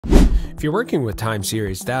If you're working with time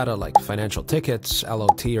series data like financial tickets,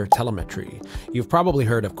 LOT, or telemetry, you've probably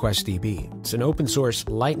heard of QuestDB. It's an open source,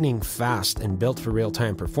 lightning fast, and built for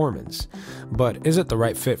real-time performance. But is it the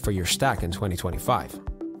right fit for your stack in 2025?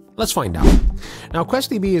 Let's find out. Now,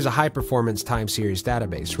 QuestDB is a high-performance time series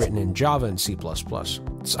database written in Java and C++.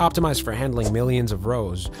 It's optimized for handling millions of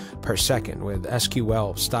rows per second with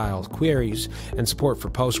SQL-style queries and support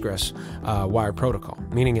for Postgres wire protocol,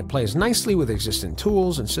 meaning it plays nicely with existing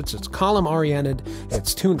tools, and since it's column-oriented,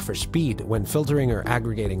 it's tuned for speed when filtering or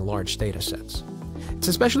aggregating large data sets. It's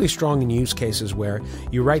especially strong in use cases where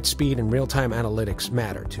your write speed and real-time analytics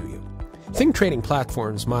matter to you. Think trading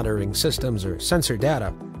platforms, monitoring systems, or sensor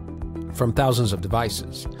data from thousands of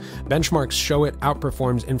devices. Benchmarks show it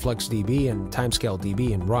outperforms InfluxDB and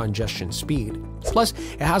TimescaleDB in raw ingestion speed. Plus,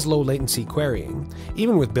 it has low latency querying,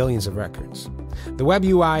 even with billions of records. The web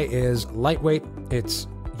UI is lightweight, it's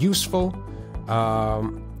useful.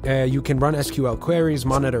 You can run SQL queries,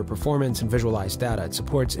 monitor performance, and visualize data. It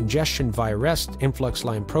supports ingestion via REST, influx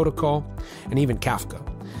line protocol, and even Kafka.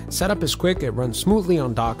 Setup is quick, it runs smoothly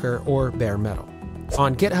on Docker or bare metal.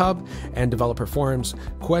 On GitHub and developer forums,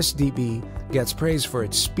 QuestDB gets praise for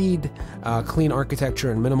its speed, clean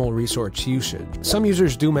architecture, and minimal resource usage. Some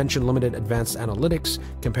users do mention limited advanced analytics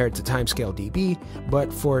compared to TimescaleDB,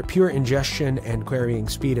 but for pure ingestion and querying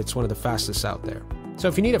speed, it's one of the fastest out there. So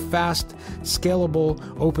if you need a fast, scalable,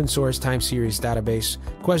 open-source time series database,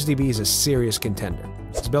 QuestDB is a serious contender.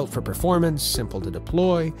 It's built for performance, simple to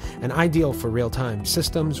deploy, and ideal for real-time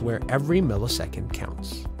systems where every millisecond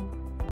counts.